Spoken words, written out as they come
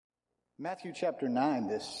Matthew chapter 9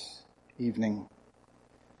 this evening.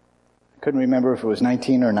 I couldn't remember if it was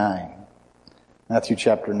 19 or 9. Matthew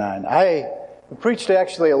chapter 9. I preached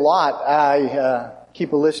actually a lot. I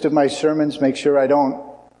keep a list of my sermons, make sure I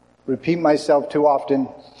don't repeat myself too often.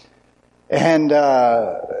 And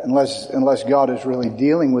unless God is really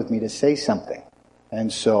dealing with me to say something.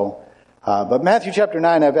 And so, but Matthew chapter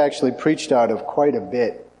 9 I've actually preached out of quite a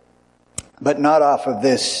bit. But not off of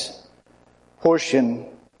this portion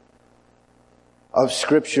of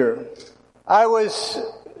Scripture. I was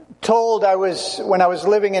told when I was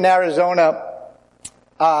living in Arizona,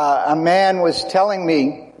 a man was telling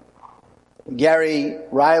me, Gary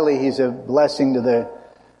Riley, he's a blessing to the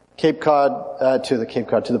to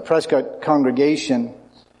the Prescott congregation.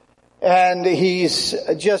 And he's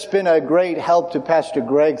just been a great help to Pastor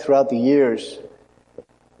Greg throughout the years.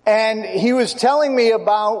 And he was telling me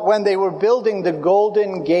about when they were building the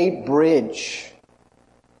Golden Gate Bridge.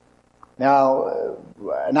 Now,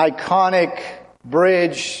 an iconic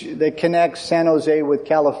bridge that connects San Jose with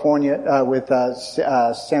California, with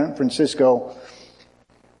San Francisco.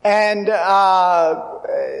 And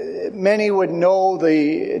many would know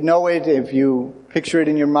it. If you picture it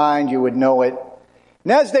in your mind, you would know it.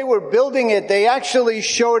 And as they were building it, they actually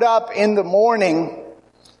showed up in the morning.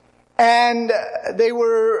 And they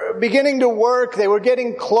were beginning to work. They were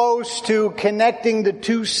getting close to connecting the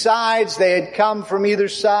two sides. They had come from either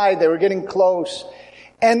side. They were getting close.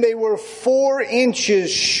 And they were 4 inches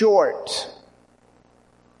short.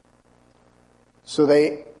 So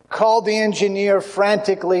they called the engineer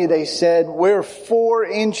frantically. They said, "We're 4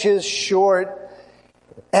 inches short."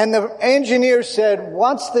 And the engineer said,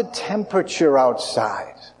 "What's the temperature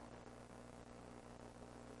outside?"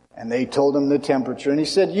 And they told him the temperature. And he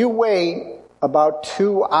said, "You wait about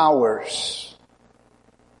 2 hours."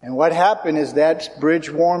 And what happened is that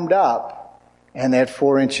bridge warmed up and that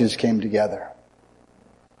 4 inches came together.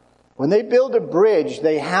 When they build a bridge,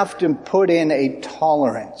 they have to put in a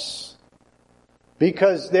tolerance.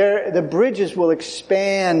 Because the bridges will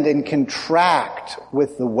expand and contract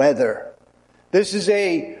with the weather. This is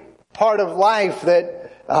a part of life that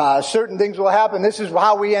certain things will happen. This is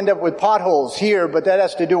how we end up with potholes here, but that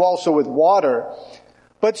has to do also with water.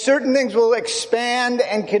 But certain things will expand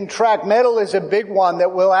and contract. Metal is a big one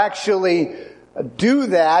that will actually do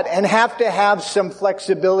that and have to have some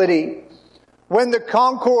flexibility. When the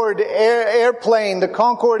Concorde airplane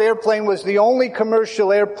was the only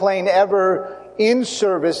commercial airplane ever in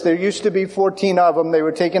service. There used to be 14 of them. They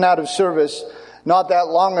were taken out of service not that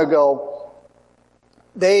long ago.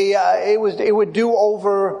 It would do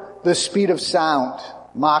over the speed of sound,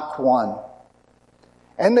 Mach 1.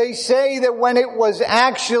 And they say that when it was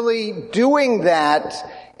actually doing that,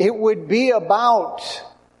 it would be about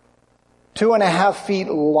 2.5 feet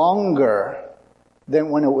longer than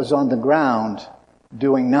when it was on the ground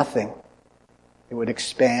doing nothing. It would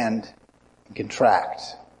expand and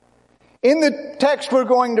contract. In the text we're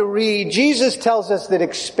going to read, Jesus tells us that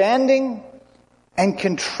expanding and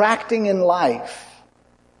contracting in life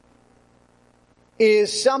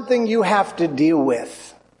is something you have to deal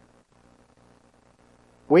with.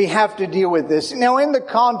 We have to deal with this. Now in the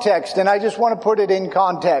context, and I just want to put it in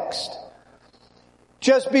context.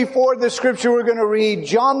 Just before the scripture we're going to read,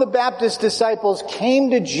 John the Baptist's disciples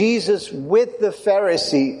came to Jesus with the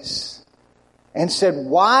Pharisees and said,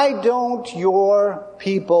 "Why don't your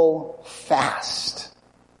people fast?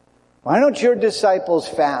 Why don't your disciples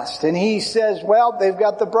fast?" And he says, "Well, they've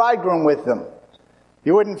got the bridegroom with them.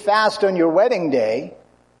 You wouldn't fast on your wedding day.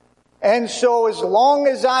 And so as long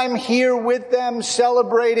as I'm here with them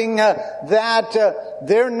celebrating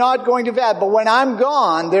they're not going to fast. But when I'm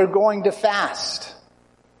gone, they're going to fast."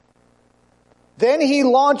 Then he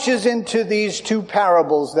launches into these 2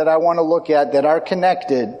 parables that I want to look at that are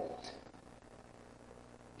connected.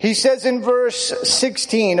 He says in verse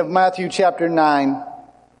 16 of Matthew chapter 9,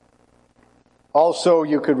 also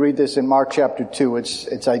you could read this in Mark chapter 2,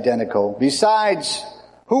 it's identical. "Besides,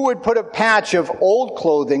 who would put a patch of old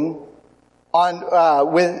clothing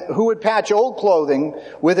who would patch old clothing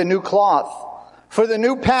with a new cloth? For the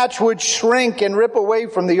new patch would shrink and rip away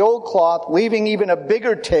from the old cloth, leaving even a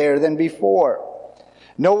bigger tear than before.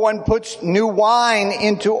 No one puts new wine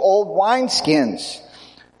into old wineskins,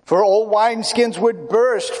 for old wineskins would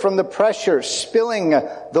burst from the pressure, spilling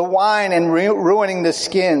the wine and ruining the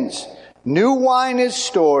skins. New wine is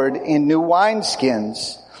stored in new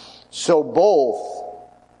wineskins, so both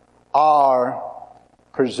are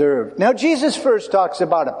preserved." Now Jesus first talks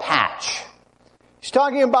about a patch. He's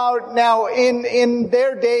talking about, now in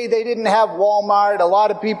their day they didn't have Walmart. A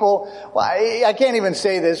lot of people, well, I can't even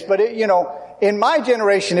say this, but in my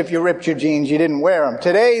generation, if you ripped your jeans, you didn't wear them.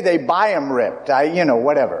 Today, they buy them ripped.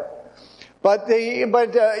 Whatever. But the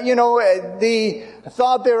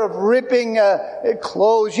thought there of ripping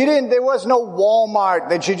clothes, there was no Walmart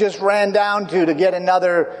that you just ran down to get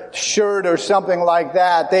another shirt or something like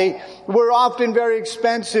that. They were often very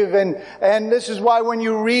expensive, and this is why when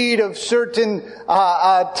you read of certain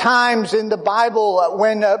times in the Bible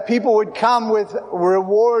when people would come with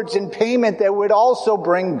rewards and payment, they would also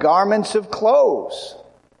bring garments of clothes.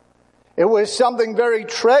 It was something very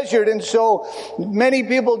treasured, and so many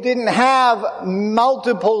people didn't have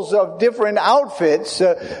multiples of different outfits.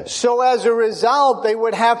 So as a result, they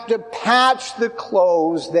would have to patch the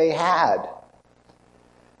clothes they had.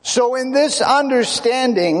 So in this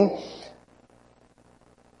understanding,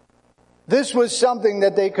 this was something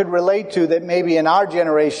that they could relate to that maybe in our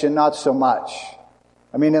generation, not so much.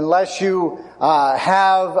 I mean, unless you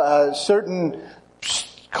have a certain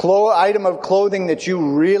item of clothing that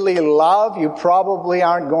you really love, you probably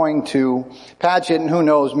aren't going to patch it, and who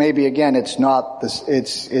knows, maybe again it's not this,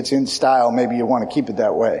 it's in style, maybe you want to keep it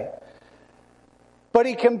that way. But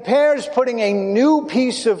he compares putting a new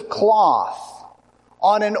piece of cloth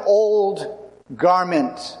on an old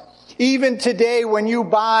garment. Even today when you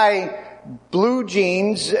buy blue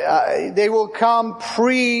jeans, they will come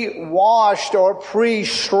pre-washed or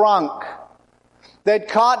pre-shrunk. That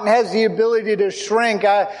cotton has the ability to shrink.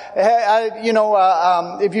 If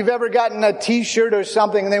you've ever gotten a t-shirt or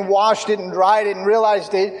something and then washed it and dried it and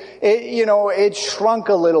realized it shrunk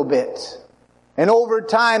a little bit. And over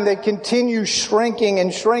time they continue shrinking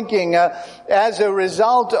and shrinking. As a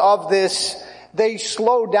result of this, they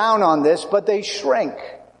slow down on this, but they shrink.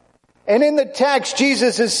 And in the text,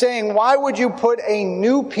 Jesus is saying, why would you put a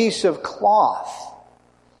new piece of cloth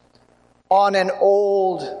on an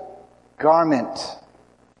old garment?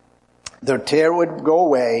 The tear would go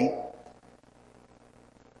away,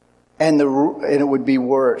 and it would be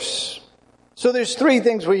worse. So there's three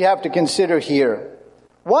things we have to consider here.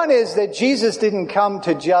 One is that Jesus didn't come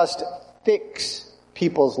to just fix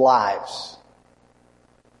people's lives.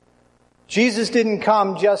 Jesus didn't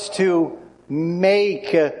come just to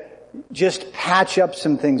just patch up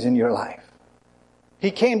some things in your life.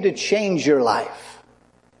 He came to change your life.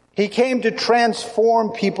 He came to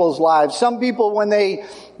transform people's lives. Some people, when they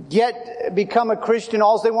become a Christian,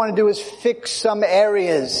 all they want to do is fix some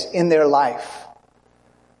areas in their life.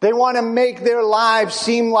 They want to make their lives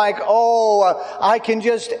seem like, I can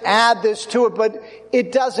just add this to it, but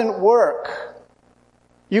it doesn't work.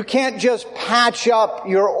 You can't just patch up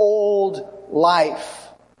your old life.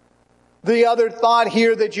 The other thought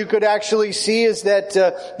here that you could actually see is that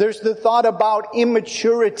there's the thought about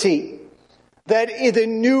immaturity. That the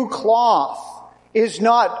new cloth is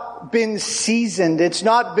not been seasoned. It's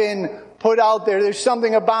not been put out there. There's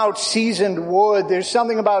something about seasoned wood. There's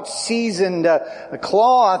something about seasoned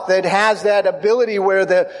cloth that has that ability where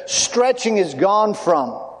the stretching is gone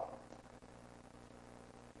from.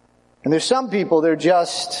 And there's some people, they're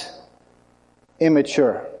just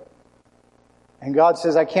immature. And God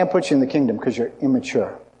says, I can't put you in the kingdom because you're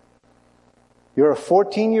immature. You're a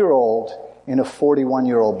 14-year-old in a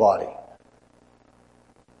 41-year-old body.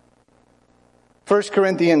 1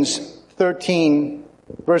 Corinthians 13,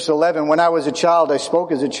 verse 11, when I was a child, I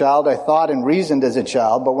spoke as a child, I thought and reasoned as a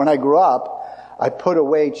child, but when I grew up, I put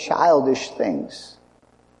away childish things.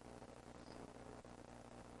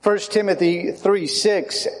 1 Timothy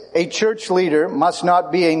 3:6, a church leader must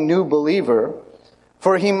not be a new believer,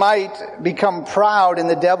 for he might become proud and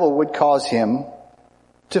the devil would cause him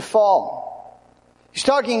to fall. He's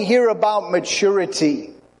talking here about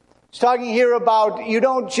maturity. He's talking here about you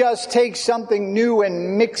don't just take something new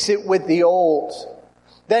and mix it with the old.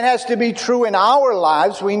 That has to be true in our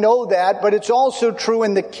lives, we know that, but it's also true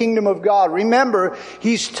in the kingdom of God. Remember,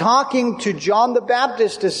 he's talking to John the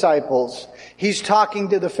Baptist's disciples. He's talking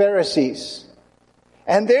to the Pharisees.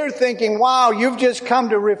 And they're thinking, wow, you've just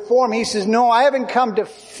come to reform. He says, no, I haven't come to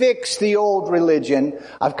fix the old religion.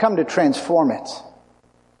 I've come to transform it.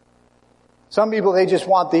 Some people, they just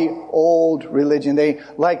want the old religion. They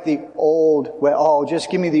like the old, just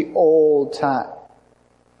give me the old time.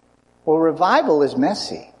 Well, revival is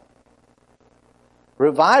messy.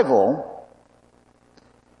 Revival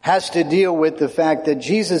has to deal with the fact that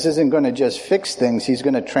Jesus isn't going to just fix things, he's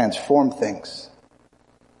going to transform things.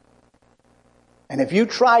 And if you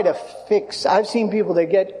try to fix, I've seen people that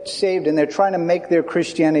get saved and they're trying to make their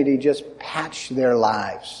Christianity just patch their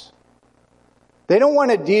lives. They don't want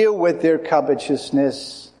to deal with their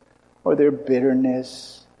covetousness or their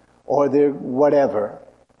bitterness or their whatever.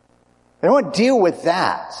 They don't want to deal with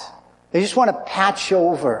that. They just want to patch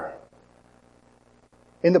over.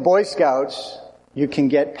 In the Boy Scouts, you can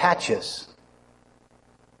get patches.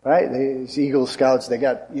 Right? These Eagle Scouts, they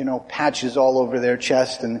got, patches all over their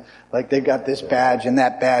chest, and like they got this badge and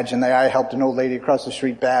that badge, and I helped an old lady across the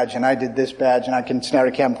street badge, and I did this badge, and I can start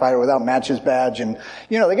a campfire without matches badge, and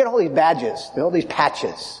they get all these badges, all these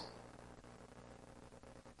patches.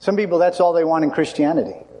 Some people, that's all they want in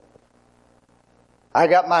Christianity. I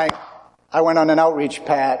went on an outreach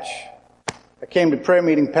patch. I came to prayer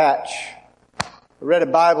meeting patch. I read a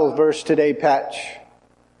Bible verse today patch.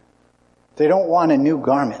 They don't want a new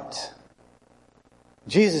garment.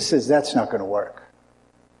 Jesus says that's not going to work.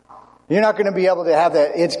 You're not going to be able to have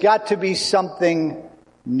that. It's got to be something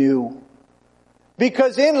new.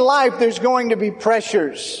 Because in life there's going to be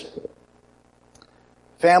pressures.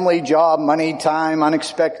 Family, job, money, time,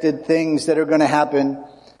 unexpected things that are going to happen.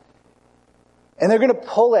 And they're going to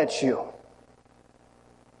pull at you.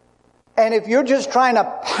 And if you're just trying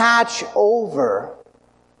to patch over,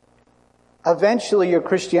 eventually your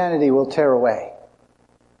Christianity will tear away.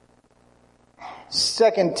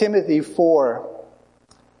 2 Timothy 4,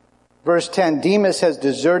 verse 10, Demas has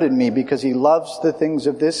deserted me because he loves the things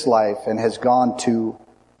of this life and has gone to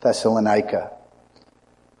Thessalonica.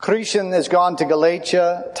 Crescens has gone to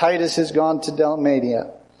Galatia. Titus has gone to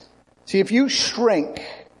Dalmatia. See, if you shrink,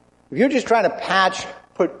 if you're just trying to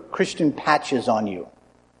put Christian patches on you,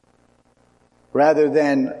 rather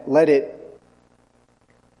than let it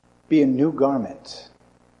be a new garment.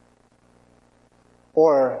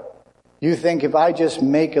 Or you think if I just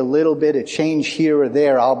make a little bit of change here or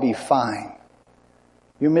there, I'll be fine.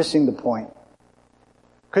 You're missing the point.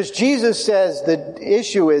 Because Jesus says the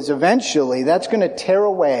issue is eventually that's going to tear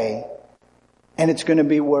away and it's going to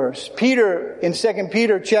be worse. Peter, in 2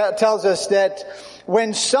 Peter, tells us that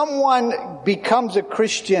when someone becomes a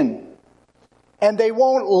Christian and they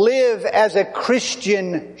won't live as a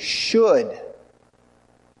Christian should,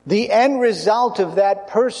 the end result of that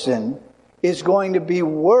person is going to be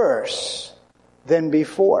worse than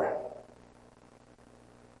before.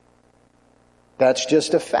 That's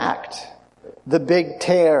just a fact. The big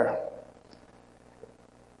tear.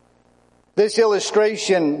 This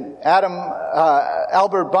illustration,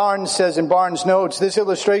 Albert Barnes says in Barnes' notes, this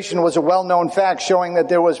illustration was a well-known fact showing that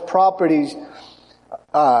there was properties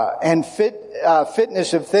and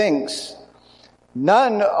fitness of things.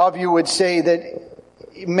 None of you would say that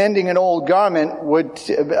mending an old garment would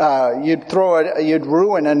you'd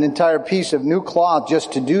ruin an entire piece of new cloth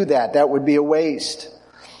just to do that. That would be a waste.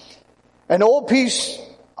 An old piece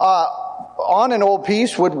on an old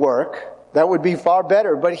piece would work. That would be far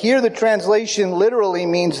better. But here the translation literally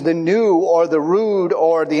means the new or the rude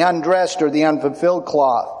or the undressed or the unfulfilled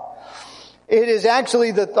cloth. It is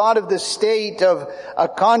actually the thought of the state of a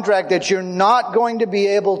contract that you're not going to be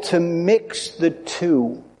able to mix the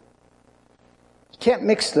two. You can't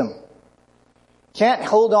mix them. Can't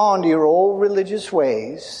hold on to your old religious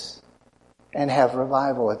ways and have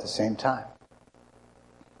revival at the same time.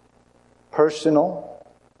 Personal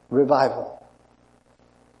revival.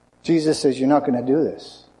 Jesus says you're not going to do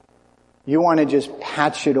this. You want to just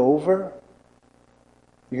patch it over?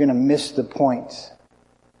 You're going to miss the point.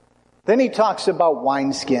 Then he talks about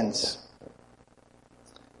wineskins.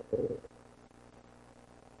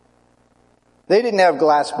 They didn't have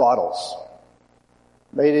glass bottles.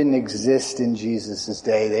 They didn't exist in Jesus'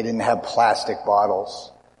 day. They didn't have plastic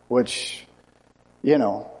bottles, which,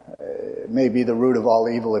 may be the root of all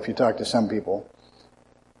evil if you talk to some people.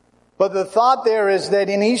 But the thought there is that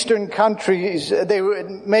in Eastern countries, they would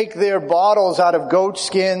make their bottles out of goat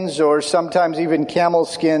skins or sometimes even camel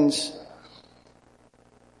skins.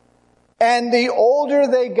 And the older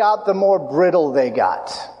they got, the more brittle they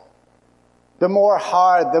got. The more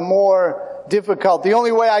hard, the more difficult. The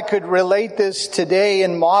only way I could relate this today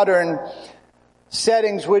in modern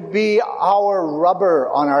settings would be our rubber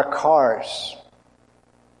on our cars.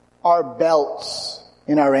 Our belts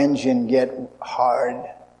in our engine get hard.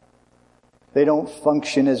 They don't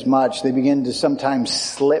function as much. They begin to sometimes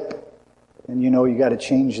slip. And you got to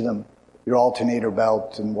change them. Your alternator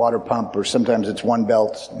belt and water pump, or sometimes it's one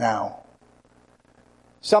belt now.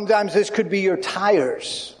 Sometimes this could be your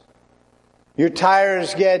tires. Your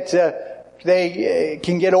tires they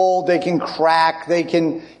can get old, they can crack, they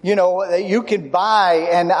can, you can buy,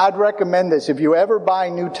 and I'd recommend this. If you ever buy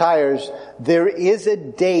new tires, there is a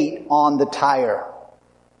date on the tire.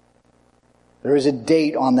 There is a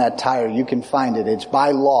date on that tire. You can find it. It's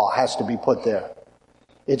by law, has to be put there.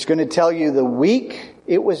 It's going to tell you the week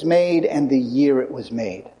it was made and the year it was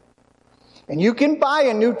made. And you can buy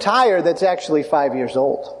a new tire that's actually 5 years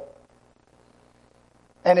old.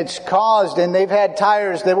 And it's caused, and they've had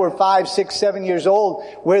tires that were 5, 6, 7 years old,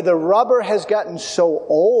 where the rubber has gotten so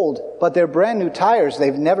old, but they're brand new tires.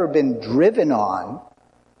 They've never been driven on.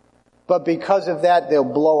 But because of that, they'll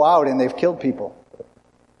blow out, and they've killed people.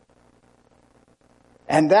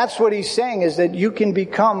 And that's what he's saying, is that you can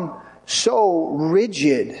become so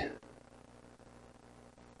rigid.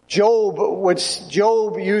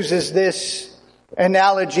 Job uses this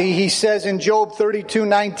analogy. He says in Job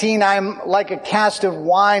 32:19, I am like a cask of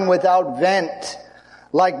wine without vent,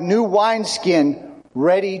 like new wineskin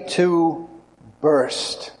ready to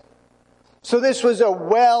burst. So this was a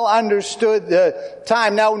well understood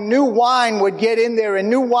time. Now new wine would get in there, and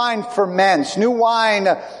new wine ferments. New wine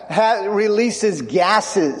releases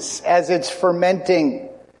gases as it's fermenting.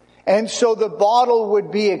 And so the bottle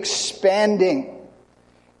would be expanding.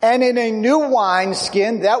 And in a new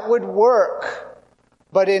wineskin, that would work.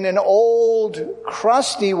 But in an old,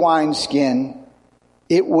 crusty wineskin,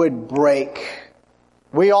 it would break.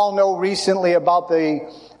 We all know recently about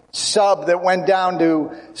the sub that went down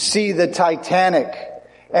to see the Titanic.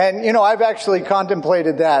 And, I've actually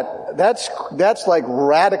contemplated that. That's like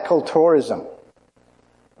radical tourism,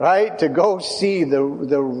 right? To go see the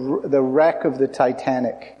wreck of the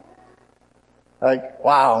Titanic. Like,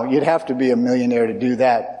 wow, you'd have to be a millionaire to do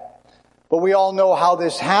that. But we all know how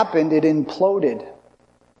this happened. It imploded.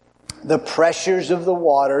 The pressures of the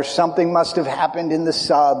water, something must have happened in the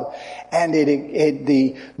sub, and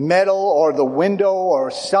the metal or the window or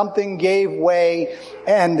something gave way,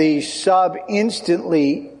 and the sub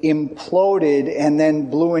instantly imploded and then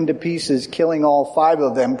blew into pieces, killing all 5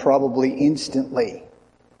 of them probably instantly.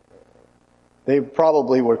 They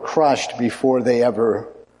probably were crushed before they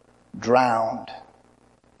ever drowned.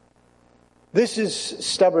 This is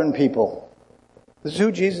stubborn people. This is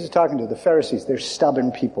who Jesus is talking to, the Pharisees. They're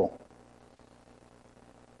stubborn people.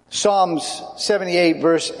 Psalms 78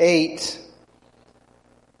 verse 8.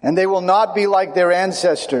 And they will not be like their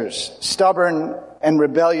ancestors, stubborn and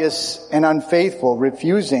rebellious and unfaithful,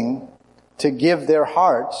 refusing to give their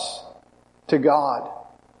hearts to God.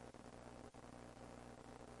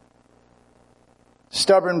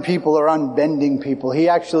 Stubborn people are unbending people. He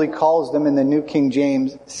actually calls them in the New King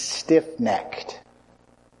James stiff-necked.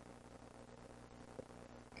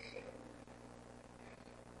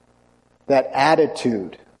 That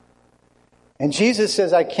attitude. And Jesus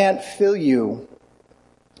says, I can't fill you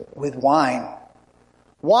with wine.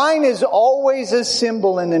 Wine is always a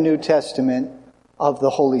symbol in the New Testament of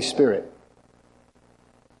the Holy Spirit.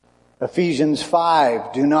 Ephesians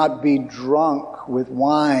 5, do not be drunk with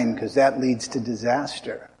wine, because that leads to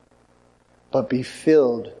disaster, but be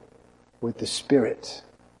filled with the Spirit.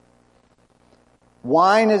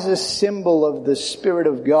 Wine is a symbol of the Spirit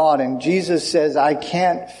of God, and Jesus says, I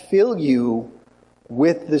can't fill you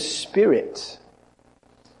with the Spirit,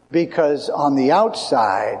 because on the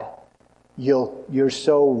outside, you're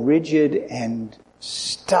so rigid and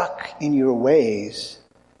stuck in your ways,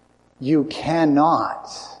 you cannot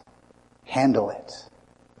handle it.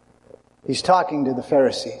 He's talking to the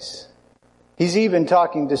Pharisees. He's even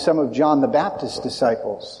talking to some of John the Baptist's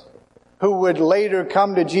disciples, who would later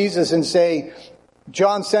come to Jesus and say,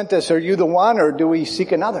 John sent us, are you the one, or do we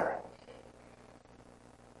seek another?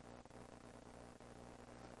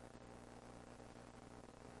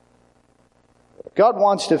 God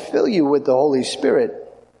wants to fill you with the Holy Spirit.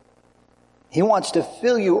 He wants to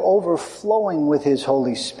fill you overflowing with His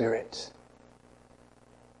Holy Spirit.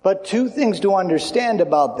 But 2 things to understand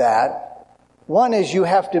about that. One is you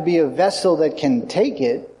have to be a vessel that can take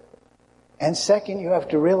it. And second, you have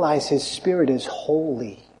to realize His Spirit is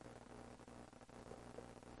holy.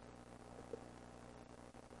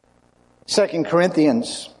 2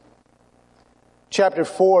 Corinthians chapter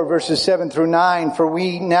 4, verses 7 through 9. For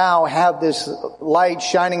we now have this light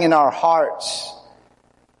shining in our hearts.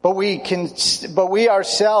 But we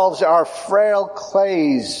ourselves are frail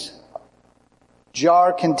clays,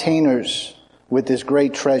 jar containers with this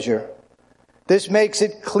great treasure. This makes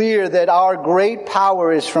it clear that our great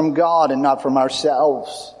power is from God and not from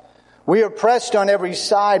ourselves. We are pressed on every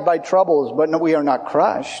side by troubles, but we are not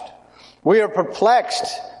crushed. We are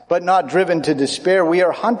perplexed, but not driven to despair. We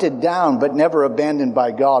are hunted down, but never abandoned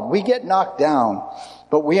by God. We get knocked down,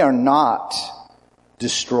 but we are not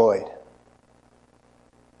destroyed.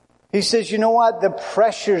 He says, you know what? The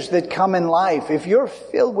pressures that come in life, if you're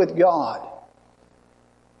filled with God,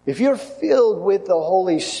 if you're filled with the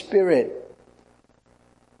Holy Spirit,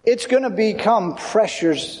 it's going to become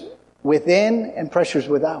pressures within and pressures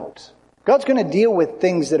without. God's going to deal with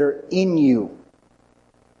things that are in you.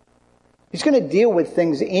 He's going to deal with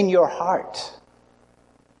things in your heart.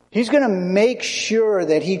 He's going to make sure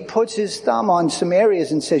that he puts his thumb on some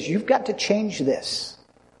areas and says, you've got to change this.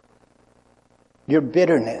 Your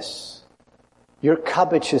bitterness, your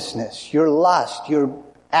covetousness, your lust, your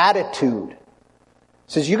attitude.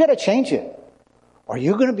 Says, you've got to change it, or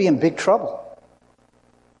you're going to be in big trouble.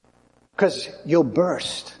 Because you'll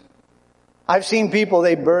burst. I've seen people,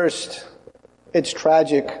 they burst. It's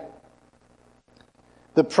tragic.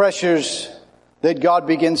 The pressures that God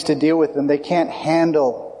begins to deal with them, they can't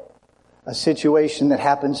handle a situation that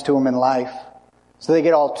happens to them in life. So they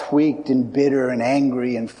get all tweaked and bitter and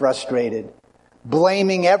angry and frustrated,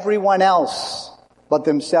 blaming everyone else but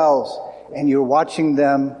themselves. And you're watching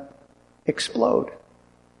them explode.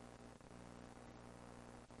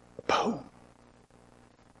 Boom.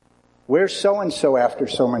 Where's so-and-so after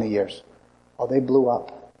so many years? Oh, they blew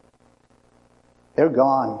up. They're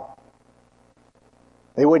gone.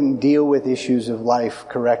 They wouldn't deal with issues of life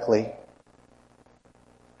correctly.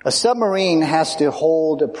 A submarine has to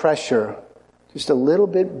hold a pressure just a little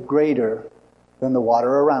bit greater than the water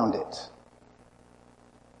around it.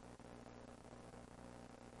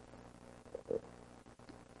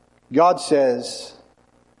 God says,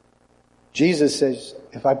 Jesus says,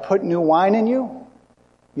 if I put new wine in you,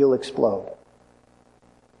 you'll explode.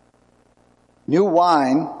 New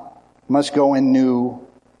wine must go in new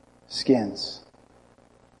skins.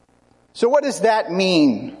 So what does that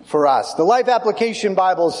mean for us? The Life Application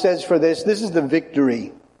Bible says for this is the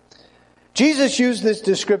victory. Jesus used this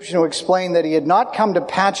description to explain that he had not come to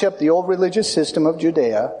patch up the old religious system of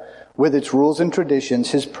Judea with its rules and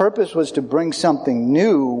traditions. His purpose was to bring something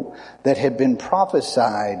new that had been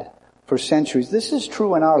prophesied for centuries. This is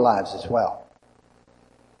true in our lives as well.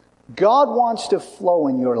 God wants to flow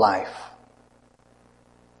in your life.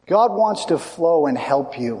 God wants to flow and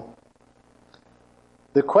help you.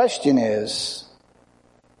 The question is,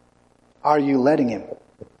 are you letting him?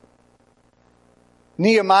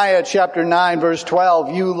 Nehemiah chapter 9 verse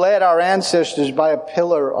 12, you led our ancestors by a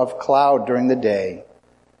pillar of cloud during the day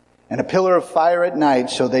and a pillar of fire at night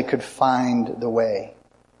so they could find the way.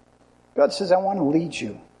 God says, I want to lead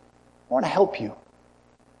you. I want to help you.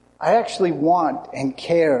 I actually want and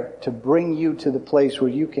care to bring you to the place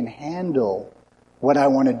where you can handle what I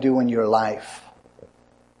want to do in your life.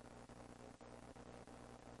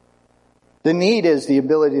 The need is the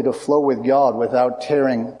ability to flow with God without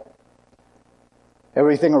tearing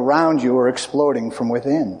everything around you or exploding from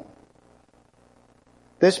within.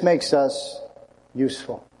 This makes us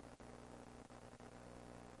useful.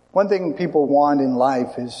 One thing people want in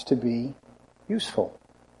life is to be useful.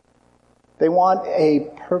 They want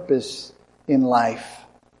a purpose in life.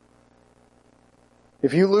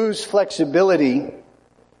 If you lose flexibility,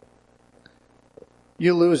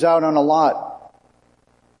 you lose out on a lot.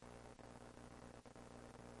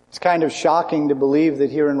 It's kind of shocking to believe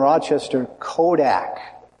that here in Rochester, Kodak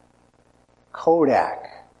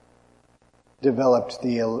developed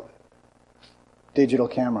the digital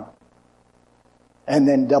camera and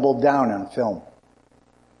then doubled down on film,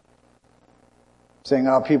 saying,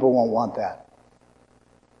 oh, people won't want that.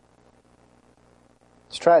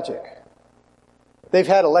 It's tragic. They've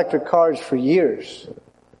had electric cars for years,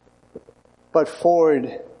 but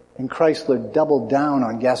Ford and Chrysler doubled down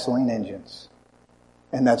on gasoline engines.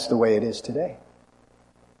 And that's the way it is today.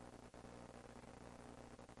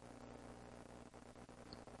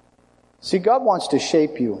 See, God wants to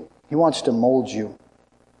shape you. He wants to mold you.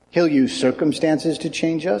 He'll use circumstances to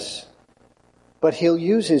change us, but He'll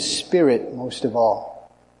use His Spirit most of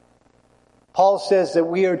all. Paul says that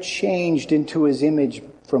we are changed into His image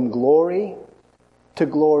from glory to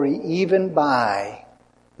glory, even by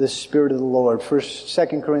the Spirit of the Lord.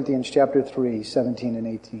 2 Corinthians chapter 3, 17 and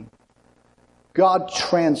 18. God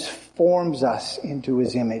transforms us into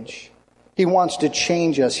His image. He wants to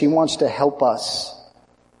change us. He wants to help us.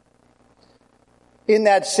 In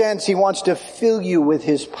that sense, He wants to fill you with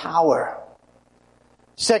His power.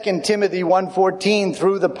 2 Timothy 1:14,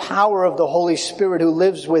 through the power of the Holy Spirit who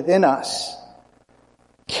lives within us,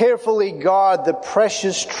 carefully guard the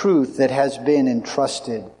precious truth that has been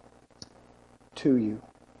entrusted to you.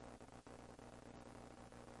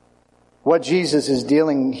 What Jesus is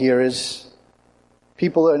dealing here is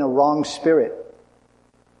people in a wrong spirit.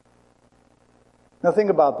 Now think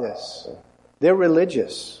about this. They're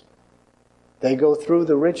religious. They go through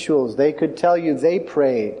the rituals. They could tell you they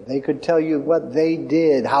prayed. They could tell you what they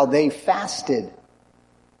did, how they fasted.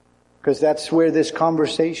 Because that's where this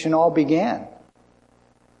conversation all began.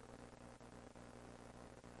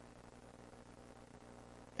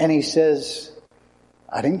 And He says,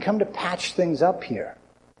 I didn't come to patch things up here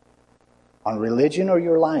on religion or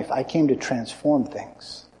your life. I came to transform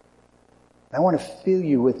things. I want to fill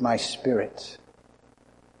you with my Spirit.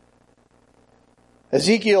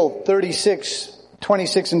 Ezekiel 36,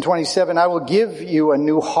 26 and 27, I will give you a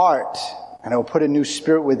new heart, and I will put a new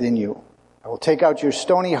spirit within you. I will take out your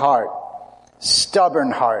stony heart,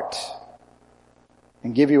 stubborn heart,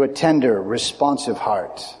 and give you a tender, responsive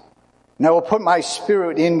heart. And I will put my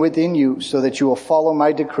Spirit in within you so that you will follow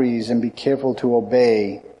my decrees and be careful to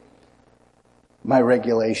obey my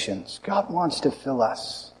regulations. God wants to fill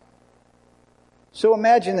us. So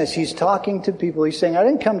imagine this. He's talking to people. He's saying, I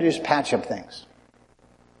didn't come to just patch up things.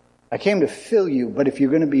 I came to fill you, but if you're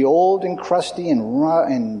going to be old and crusty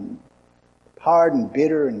and hard and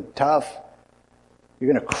bitter and tough,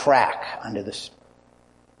 you're going to crack under this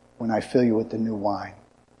when I fill you with the new wine,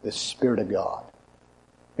 the Spirit of God.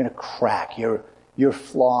 You're going to crack. Your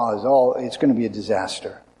flaws, it's going to be a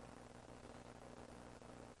disaster.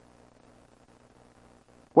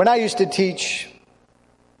 When I used to teach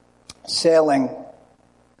sailing,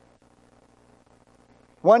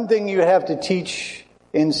 one thing you have to teach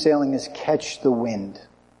in sailing is catch the wind.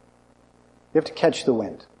 You have to catch the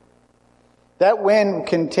wind. That wind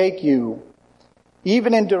can take you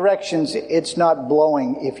even in directions it's not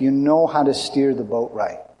blowing if you know how to steer the boat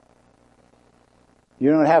right.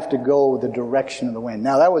 You don't have to go the direction of the wind.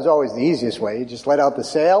 Now, that was always the easiest way. You just let out the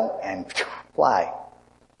sail and fly.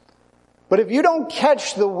 But if you don't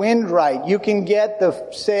catch the wind right, you can get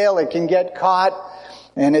the sail, it can get caught.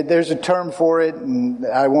 And there's a term for it, and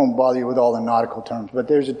I won't bother you with all the nautical terms, but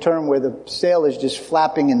there's a term where the sail is just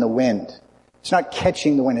flapping in the wind. It's not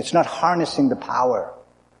catching the wind. It's not harnessing the power.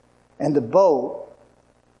 And the boat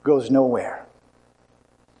goes nowhere.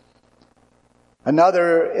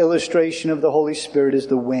 Another illustration of the Holy Spirit is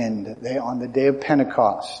the wind. On the day of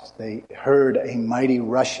Pentecost, they heard a mighty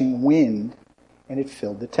rushing wind, and it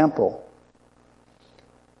filled the temple.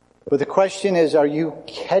 But the question is, are you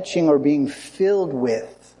catching or being filled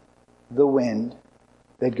with the wind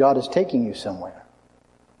that God is taking you somewhere?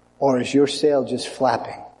 Or is your sail just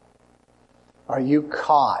flapping? Are you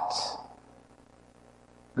caught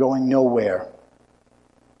going nowhere?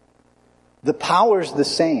 The power's the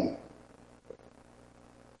same.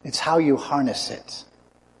 It's how you harness it.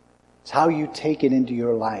 It's how you take it into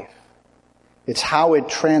your life. It's how it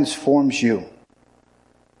transforms you.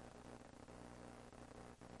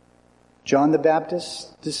 John the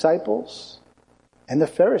Baptist's disciples and the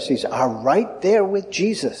Pharisees are right there with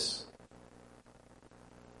Jesus.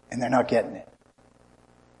 And they're not getting it.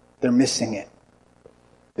 They're missing it.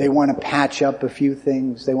 They want to patch up a few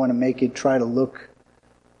things. They want to make it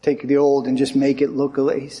take the old and just make it look.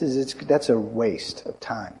 He says that's a waste of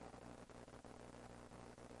time.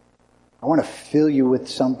 I want to fill you with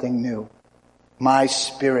something new. My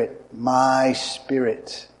Spirit, my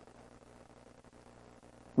Spirit.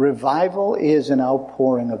 Revival is an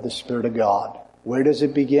outpouring of the Spirit of God. Where does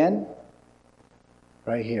it begin?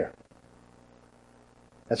 Right here.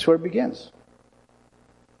 That's where it begins.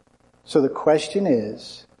 So the question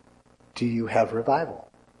is, do you have revival?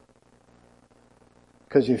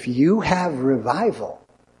 Because if you have revival,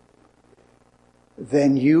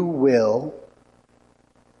 then you will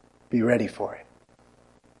be ready for it.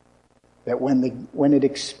 That when it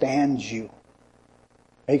expands you,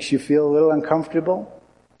 makes you feel a little uncomfortable,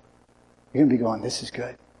 you're going to be going, this is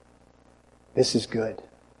good. This is good.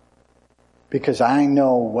 Because I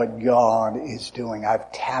know what God is doing.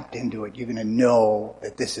 I've tapped into it. You're going to know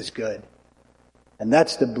that this is good. And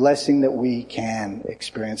that's the blessing that we can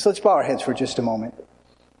experience. Let's bow our heads for just a moment.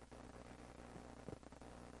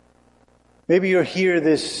 Maybe you're here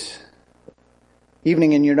this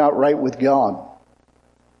evening and you're not right with God.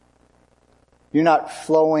 You're not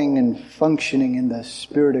flowing and functioning in the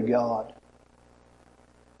Spirit of God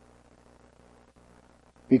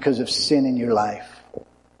because of sin in your life.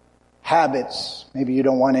 Habits maybe you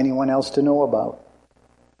don't want anyone else to know about.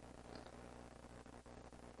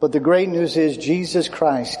 But the great news is Jesus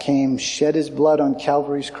Christ came, shed his blood on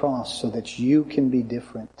Calvary's cross so that you can be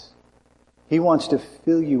different. He wants to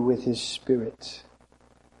fill you with his Spirit.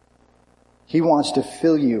 He wants to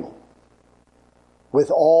fill you with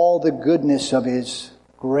all the goodness of his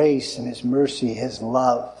grace and his mercy, his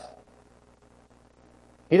love.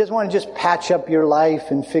 He doesn't want to just patch up your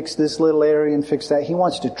life and fix this little area and fix that. He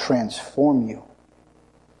wants to transform you.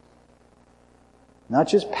 Not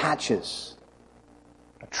just patches,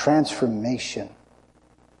 a transformation.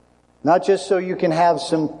 Not just so you can have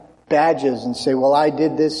some badges and say, well, I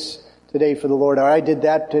did this today for the Lord, or I did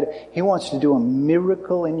that today. He wants to do a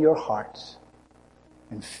miracle in your hearts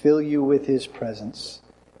and fill you with his presence.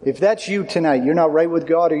 If that's you tonight, you're not right with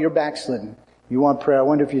God or you're backslidden, you want prayer, I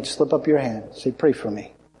wonder if you'd slip up your hand. Say, pray for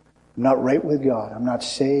me. I'm not right with God. I'm not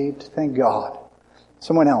saved. Thank God.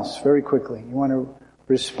 Someone else, very quickly. You want to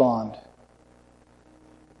respond.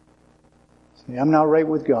 Say, I'm not right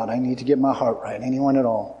with God. I need to get my heart right. Anyone at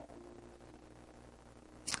all?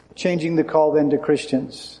 Changing the call then to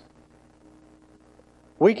Christians.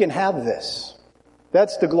 We can have this.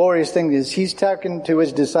 That's the glorious thing is he's talking to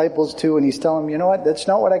his disciples too, and he's telling them, you know what? That's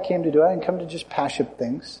not what I came to do. I didn't come to just patch up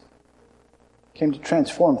things. I came to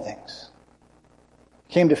transform things.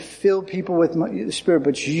 I came to fill people with the Spirit,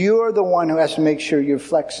 but you're the one who has to make sure you're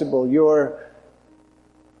flexible.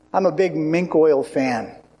 I'm a big mink oil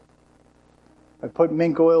fan. I put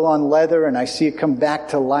mink oil on leather and I see it come back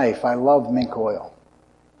to life. I love mink oil.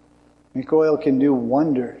 Mink oil can do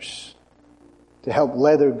wonders to help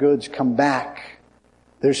leather goods come back.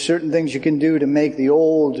 There's certain things you can do to make the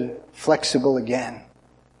old flexible again.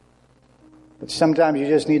 But sometimes you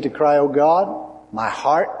just need to cry, oh God, my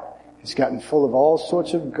heart has gotten full of all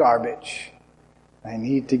sorts of garbage. I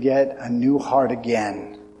need to get a new heart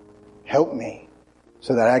again. Help me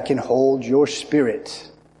so that I can hold your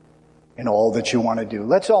Spirit in all that you want to do.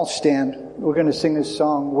 Let's all stand. We're going to sing this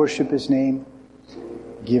song, worship His name,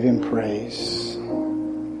 give Him praise.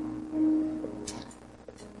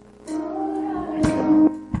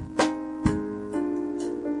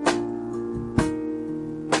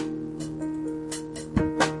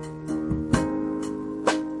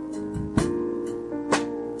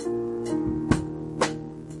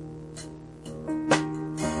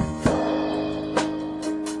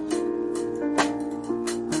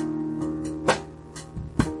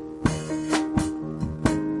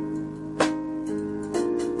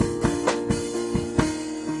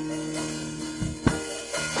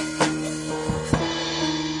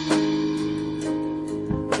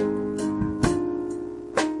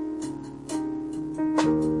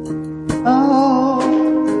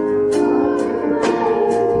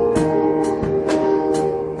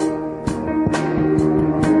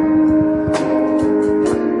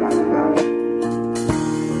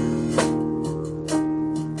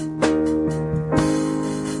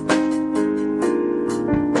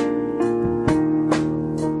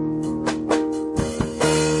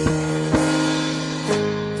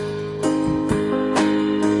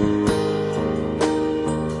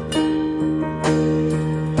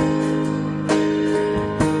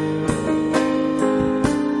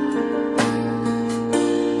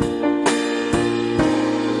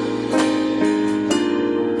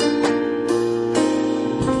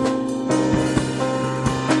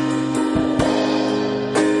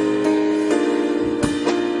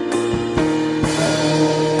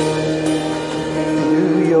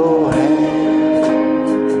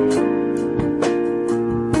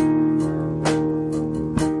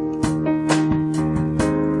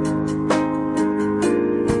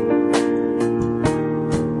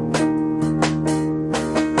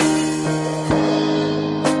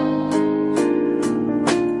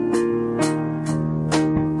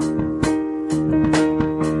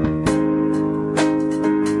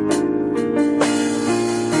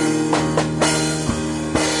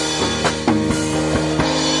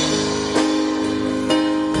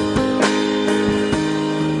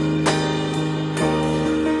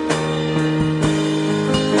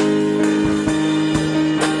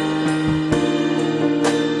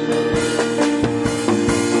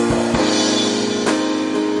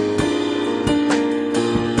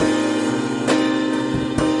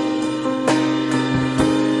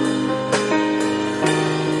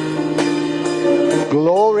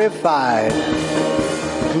 Glorified,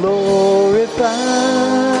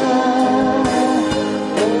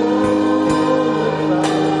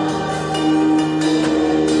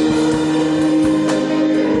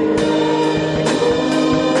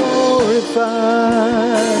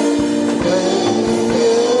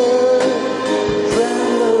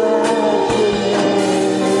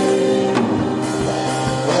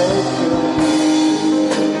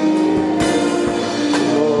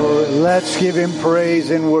 Let's give Him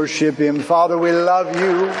praise and worship Him. Father, we love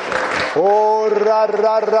you. Oh, ra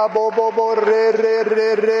ra ra bo bo bo re re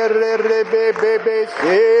re re re re be be be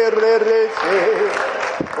se re re se.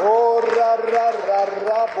 Oh, ra ra ra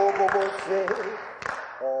ra bo bo bo se.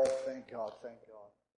 Oh, thank God, thank God.